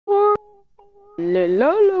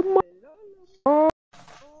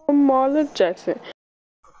Lamar Jackson.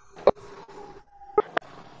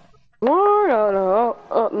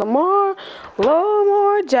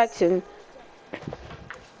 Lamar Jackson.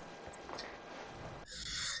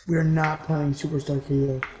 We are not playing Superstar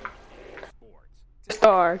KO.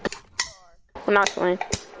 Star. I'm not playing.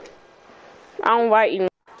 I don't invite you.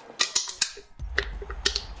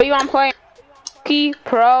 What you want to play? Key,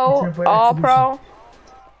 Pro, All Pro?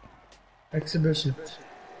 Exhibition.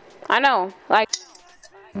 I know. Like,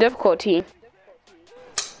 difficulty.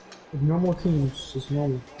 With normal teams, just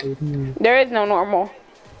normal. There is no normal.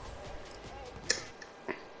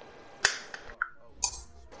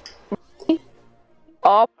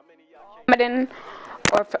 All Madden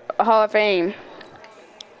or Hall of Fame.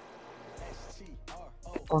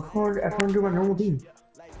 I can't do my normal team.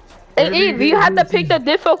 It is. You have to pick the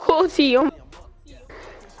difficulty.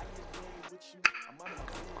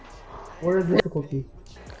 What are the difficulties?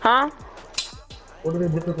 Huh? What are the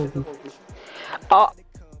difficulties?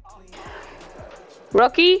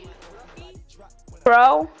 Rookie,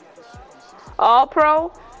 Pro, All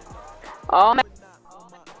Pro, All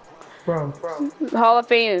Pro. Hall of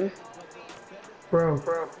Fame. Pro.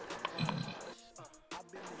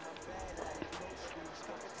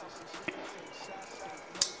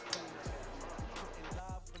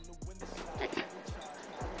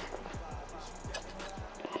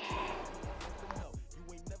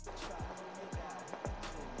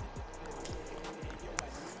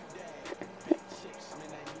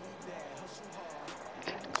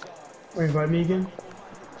 Wait, invite me again?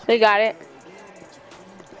 We got it.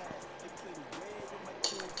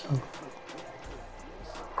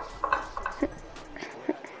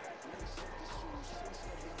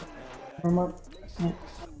 Oh.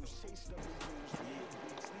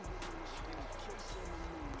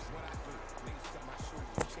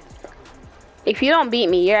 If you don't beat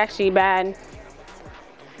me, you're actually bad.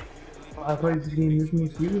 I played this game with me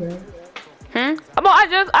too, right?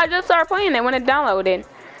 I just started playing it when it downloaded.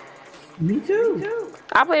 Me too.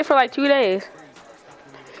 I played it for like 2 days.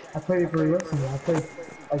 I played it for less than that. I played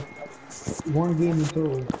like one game in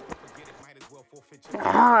total.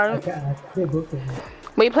 I played both of them.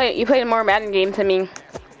 But you played more Madden games than me.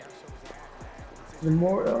 The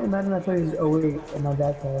more Madden I played is 08 and my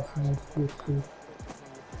dad passed and it's PS2.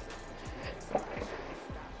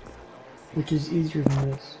 Which is easier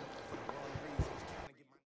than this.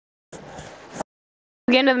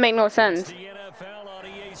 Game doesn't make no sense.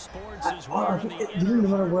 No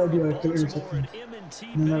matter what I do, I play interceptions.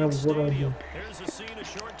 No matter what I do. Here's a scene a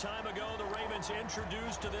short time ago. The Ravens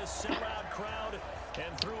introduced to this sellout crowd,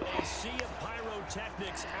 and through a sea of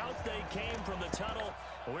pyrotechnics, out they came from the tunnel.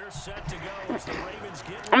 We're set to go as the Ravens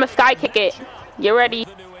get. I'm gonna sky kick it. You ready?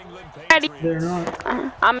 Ready? They're not.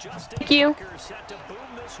 I'm kick you. Set to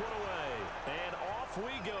boom this one away, and off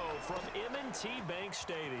we go from M&T Bank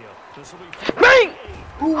Stadium. This will be Bang!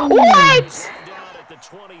 What? down at the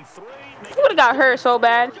 23. You would've got hurt so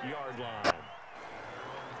bad. Yard line.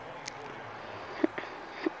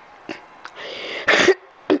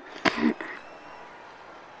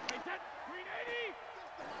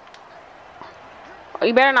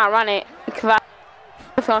 You better not run it, because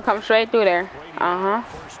it's gonna come straight through there.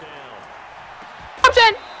 Option!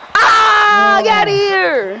 Ah, get out of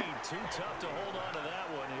here! Too tough to hold on to that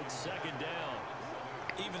one. It's second down.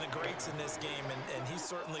 Even the greats in this game, and he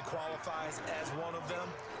certainly qualifies as one of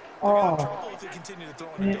them. Oh. If they continue to throw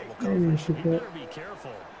into double coverage. You better be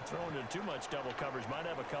careful. Throwing into too much double coverage might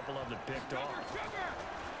have a couple of them picked off.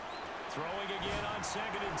 Throwing again on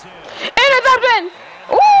 2nd and 10. Interception!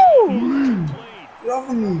 Ooh! Get off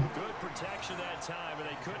of me. Good protection that time, and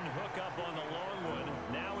they couldn't hook up on the long one.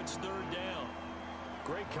 Now it's 3rd down.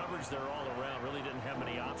 Great coverage there all around. Really didn't have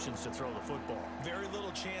many options to throw the football. Very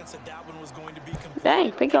little chance that one was going to be complete.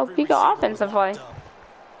 Dang, pick your offensive play.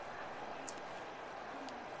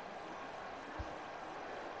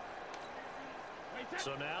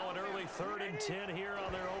 So now an early 3rd and 10 here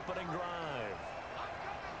on their opening drive.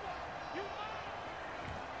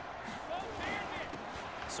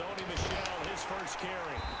 Sony Michel, his first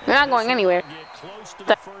carry. You're not going anywhere.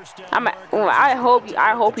 I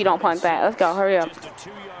hope you don't punt that. Let's go. Hurry up. Just a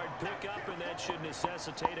 2-yard pickup, and that should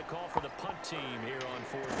necessitate a call for the punt team here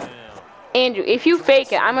on 4th down. Andrew, if you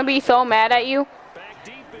fake it, I'm gonna be so mad at you. Back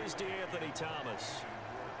deep is DeAnthony Thomas.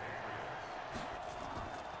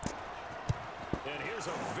 And here's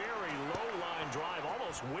a very low line drive,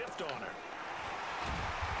 almost whiffed on her.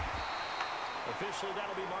 Officially,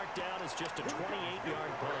 that'll be marked down as just a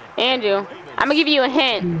 28-yard punt. Andrew, I'm gonna give you a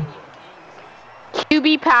hint.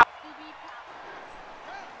 QB power.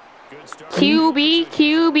 Good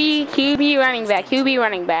QB running back. QB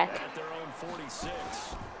running back. At their own 46.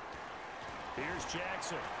 Here's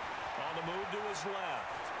Jackson on the move to his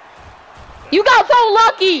left. You got so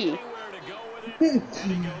lucky. Anywhere to go with it.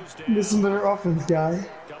 And he goes down. Get some better offense, guy.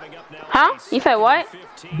 Coming up now. Huh? You said what?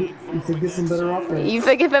 15 You said get some better offense. You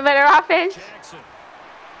said get some better offense? Jackson.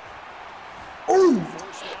 Ooh!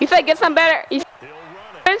 You said get some better He'll run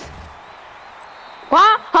it.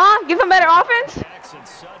 Huh? Get some better offense? Jackson,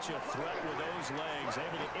 such a threat with those legs,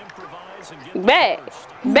 able to improvise and get the Bet. first.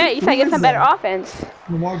 Bet. You said get some better offense.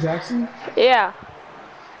 Lamar Jackson? Yeah.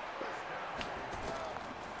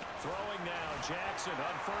 Throwing now, Jackson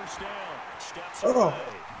on first down. Steps Oh. away.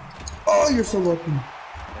 Oh, you're so lucky.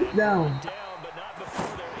 Get down. Down, but not before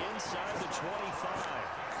they're inside the 25.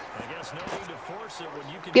 I guess no need to force it when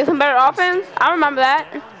you can Get some better offense? I remember that.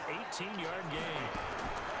 18-yard gain.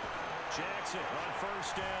 Jackson on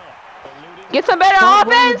first down. Eluding. Get some better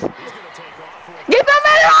offense. He's going to take off for a Get some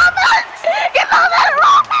better offense. Get some better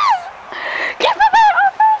offense. Get some better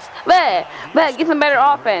offense. Bet. Get some better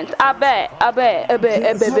offense. I bet.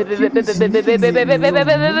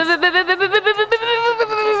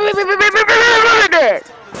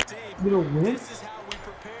 You know, win?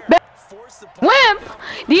 Wimp,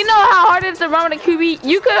 do you know how hard it is to run with a QB?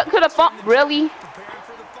 You could have fought. Really?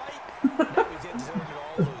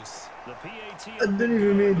 I didn't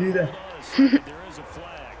even mean to do that. there is a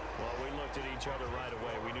flag. Well, we looked at each other right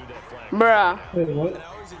away. We knew that flag. Bruh. Wait, what? I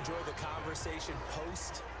always enjoy the conversation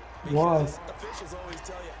post. Why? Because officials always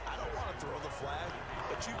tell you, I don't want to throw the flag,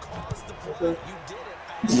 but you caused the play. You did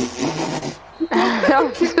it.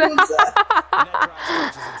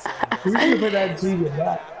 Who's gonna put that TV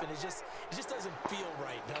back? It just doesn't feel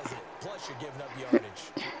right, does it? Plus, you're giving up yardage.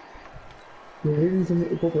 The Ravens in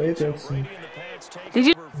the Purple Apex. Brady and the Pats take Did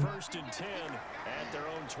you- over first and 10 at their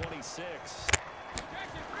own 26.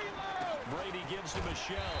 Brady gives to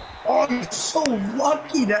Michelle. Oh, you're so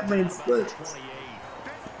lucky that man slipped. 28.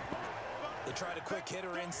 They tried a quick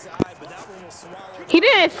hitter inside, but that one will swallow. He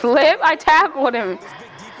didn't slip. I tackled him.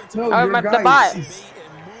 No, Oh, your the guy. bot.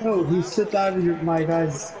 No, he slipped out of my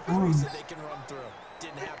guy's arms. They can run through.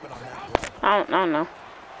 Didn't happen on that play. I don't know.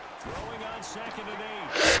 Throwing on second and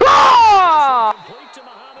 8. Oh! Complete to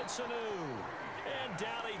Mohamed Sanu. And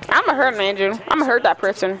down he goes. I'm a hurt man, Andrew. I'm gonna hurt that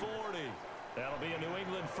person. 40. That'll be a New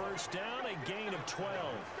England first down, a gain of 12.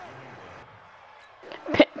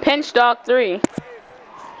 Pinch dog 3.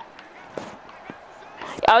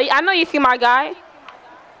 Oh, I know you see my guy.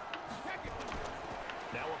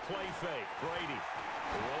 Now a play fake. Brady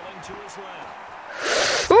rolling to his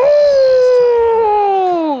left.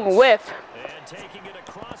 Ooh! Whiff. And taking it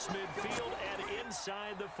across midfield and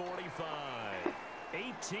inside the 45.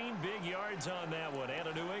 18 big yards on that one and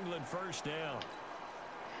a New England first down.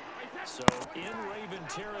 So in Raven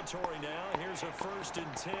territory now. Here's a first and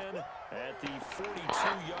 10 at the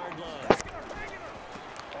 42-yard line.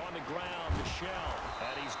 On the ground, Michelle,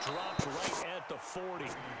 and he's dropped right at the 40.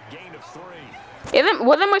 Gain of 3.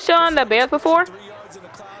 Wasn't Michelle on the Bears before? 3 yards in a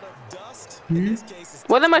cloud of dust. Hmm? In this case, it's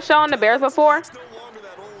Wasn't Michelle on the Bears before? no longer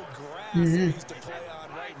that old grass they used to play on,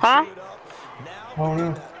 right? And Huh? shoot up. Now, Oh,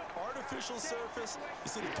 no. that artificial surface, you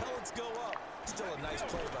see the pellets go up. Still a nice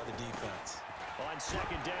play by the defense. On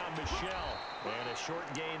second down, Michelle. And a short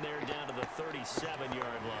gain there down to the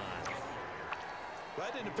 37-yard line.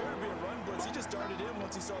 That didn't appear to be a run blitz. He just darted in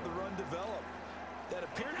once he saw the run develop. That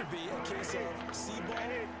appeared to be a case of see ball,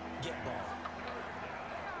 get ball.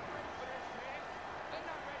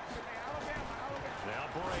 Now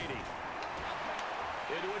Brady.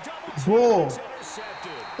 Into a double Whoa. team.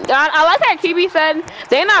 Intercepted. I like how QB said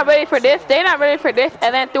they're not ready for this. They're not ready for this,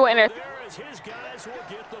 and then threw an inter. There is his guys will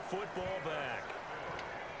get the football back.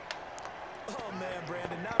 Oh, man,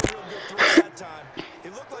 Brandon, not a real good throw that time.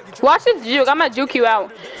 It looked like he tried Watch this juke. I'm gonna juke you out.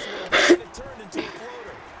 to do this one, and it turned into a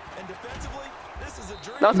floater. And defensively, this is a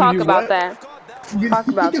dream. Don't talk do about what? that. Caught that You Talk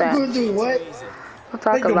about that. gonna do what? Don't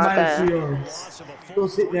talk Take a about minus that. 3 yards. Loss of a Go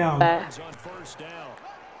sit down. yards on first down.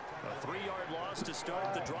 A 3-yard loss to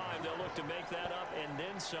start the drive. They'll look to make that up and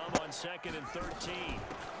then some on second and 13.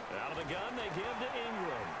 Out of the gun, they give to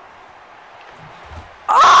Ingram.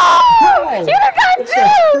 Oh! You just got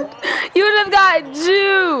juked! You just got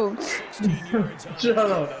juked! 16 yards on Shut the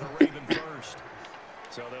up. Raven first.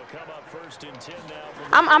 So they'll come up first and 10 now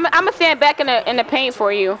from I'm gonna stand back in the paint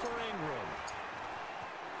for you. for Ingram.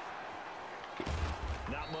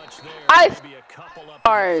 Not much there. I Maybe a couple up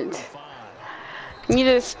hard. to the 45. You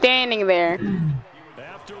just standing there.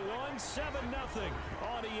 After one, 7-0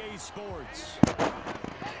 on EA Sports.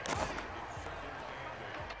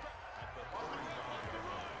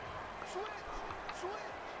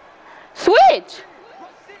 Switch!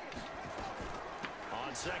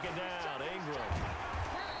 On second down, Ingram.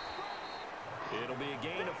 It'll be a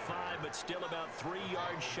gain of 5, but still about 3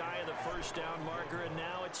 yards shy of the first down marker, and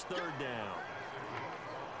now it's third down.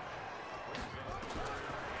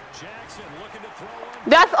 Jackson looking to throw one.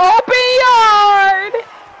 That's open yard.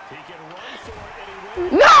 He can run for it, and he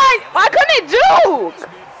will. Nice. Why couldn't it juke?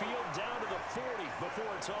 Midfield down to the 40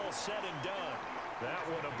 before it's all said and done. That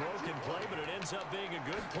one a broken play, but it ends up being a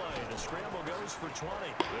good play. The scramble goes for 20.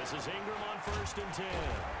 This is Ingram on 1st and 10.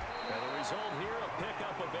 And the result here, a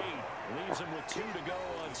pickup of 8. Leaves him with 2 to go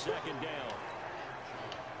on second down.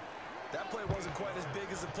 That play wasn't quite as big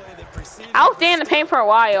as the play that preceded. I'll stay in the paint for a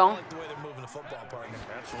while. I like the way they're moving the football, partner.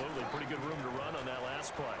 Absolutely. Pretty good room to run on that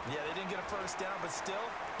last play. Yeah, they didn't get a first down, but still,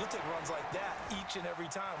 you'll take runs like that each and every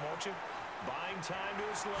time, won't you? Buying time to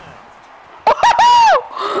his left.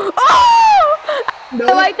 Oh! No.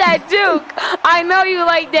 I like that juke. I know you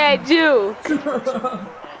like that juke. 100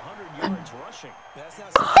 yards rushing. That's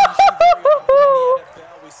not something you see very often in the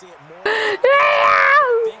NFL. We see it more.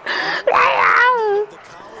 The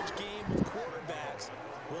college game with quarterbacks.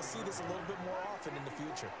 We'll see this a little bit more often in the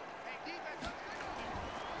future.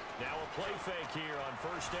 Now a play fake here on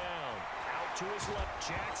 1st down. Out to his left.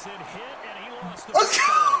 Jackson hit, and he lost the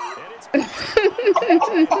football. And it's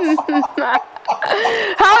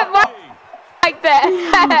How am I like that?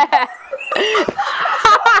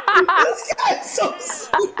 This guy's so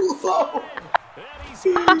slow. and he's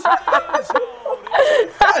into the end zone.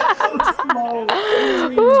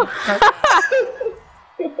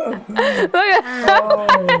 Look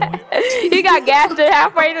at he got gassed in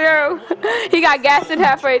halfway through. He got gassed in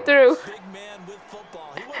halfway through. Big man with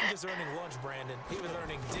football. He wasn't just earning lunch, Brandon. He was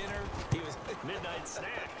earning dinner. He was Midnight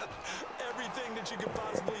snack. everything that you could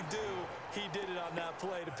possibly do. He did it on that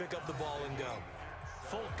play to pick up the ball and go.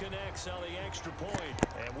 Full connects on the extra point,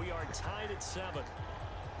 and we are tied at 7.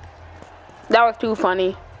 That was too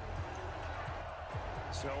funny.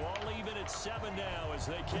 So all even at 7 now as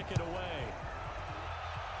they kick it away.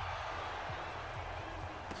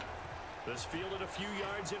 This fielded a few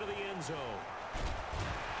yards into the end zone.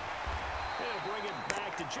 They'll bring it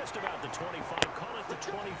back to just about the 25. Call it the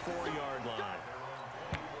 24-yard line.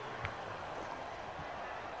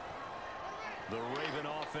 The Raven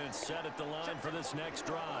offense set at the line for this next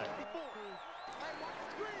drive.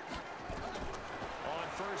 On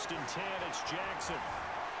 1st and 10, it's Jackson.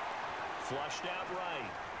 Flushed out right.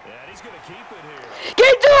 And he's going to keep it here.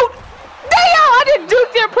 Get duped! Damn! I didn't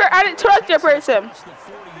duke your I didn't trust your person. That's the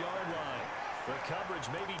 40-yard line. The coverage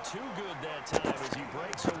may be too good that time as he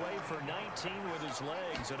breaks away for 19 with his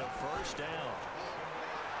legs and a 1st down.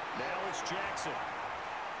 Now it's Jackson.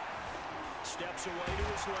 Steps away to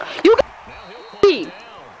his left. You Now he'll pull it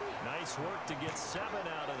down. Nice work to get 7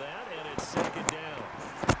 out of that, and it's second down.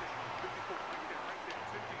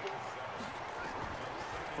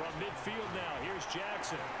 From midfield now, here's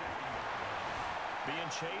Jackson. Being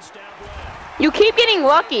chased out left. You keep getting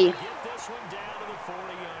lucky. Get this one down to the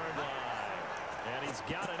 40-yard line. And he's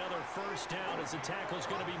got another 1st down as the tackle's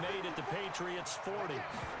going to be made at the Patriots' 40.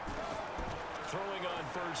 Throwing on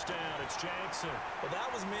 1st down, it's Jackson. Well, that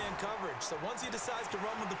was man coverage. So once he decides to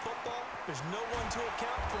run with the football, there's no one to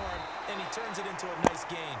account for him, and he turns it into a nice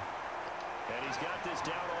gain. And he's got this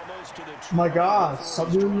down almost to the My God, stop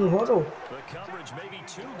doing the huddle. The coverage may be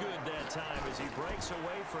too good that time as he breaks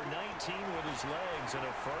away for 19 with his legs and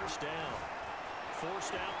a 1st down.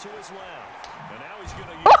 Forced out to his left. And now he's going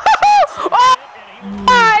to use Oh,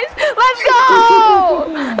 guys, let's go!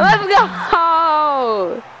 Let's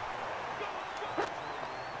go!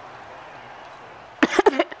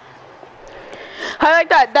 I like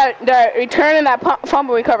that return and that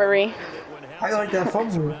fumble recovery. I like that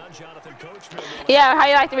fumble. Yeah, how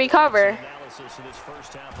you like to recover?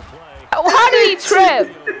 Oh, how did he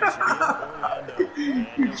trip?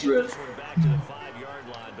 You tripped.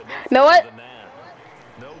 You know what?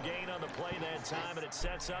 No gain on the play that time, and it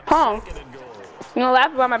sets up Huh? second and goal. You know,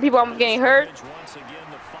 laugh about my people almost getting hurt. Once again,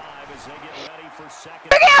 the 5 as they get ready for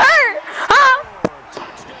second. They're getting hurt! Huh?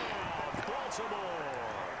 Touchdown, Baltimore.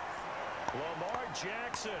 Lamar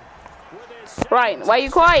Jackson with his Right, why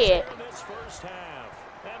you quiet? in this first half.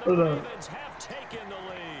 And the Hold on. Ravens have taken the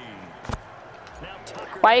lead. Now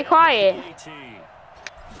Tucker Why you quiet? down to the 18.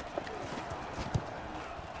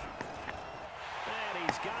 And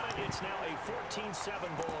he's got it. It's now a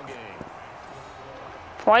 14-7 ball game.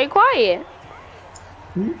 Why you quiet?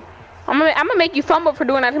 I'm gonna make you fumble for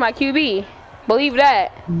doing that to my QB. Believe that.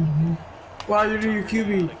 Why you do your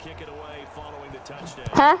QB? To kick it away following the touchdown.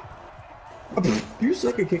 Huh? You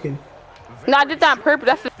suck at kicking. No, I did that on purpose.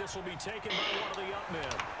 That's This will be taken by one of the up men.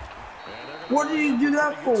 And they're gonna What do you do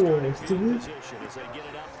that for, field stupid? position as they get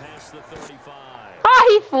it up past the 35. ha how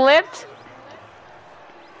he flipped?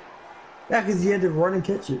 Yeah, because he had to run and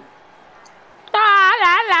catch it. La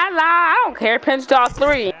la la la. I don't care. Pinch dog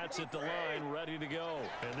 3. That's at the line, ready to go.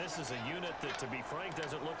 And this is a unit that, to be frank,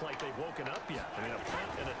 doesn't look like they've woken up yet. I mean, a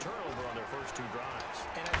punt and a turnover on their first 2 drives.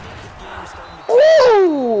 And I think the game's starting to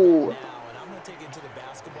Ooh. now, and I'm going to take it to the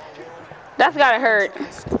basketball world. That's gotta hurt.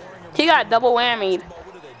 He got double whammied.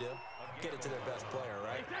 What do? Get it to their best player,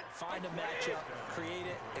 right? Find a matchup, create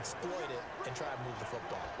it, exploit it, and try to move the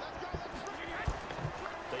football.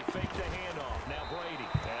 They fake the handoff. Now Brady.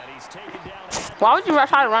 And he's taken down. Why would you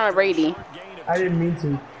try to run at Brady? I didn't mean to.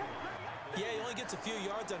 Yeah, he only gets a few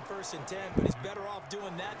yards on 1st and 10, but he's better off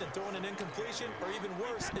doing that than throwing an incompletion or even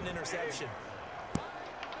worse, an interception.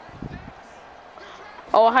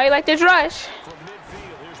 Oh, how you like this rush? From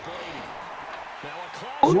midfield, here's Brady. Now a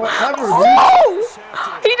close Whatever, dude.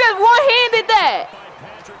 Oh! He just one-handed that. by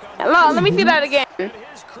Patrick on Hello, let me see that again.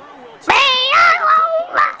 his crew will Bang! Oh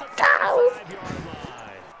my God. 5-yard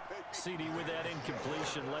line. CD with that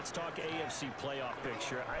incompletion. Let's talk AFC playoff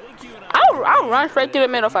picture. I think you and I I'll run straight through the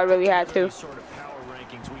middle if I really had to. sort of power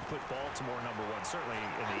rankings. We put Baltimore #1, certainly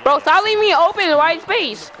in the Bro, stop leaving me open in white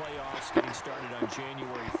space. The playoffs getting started on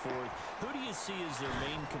January 4th. Who do you see as their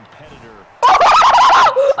main competitor?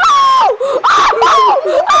 Oh!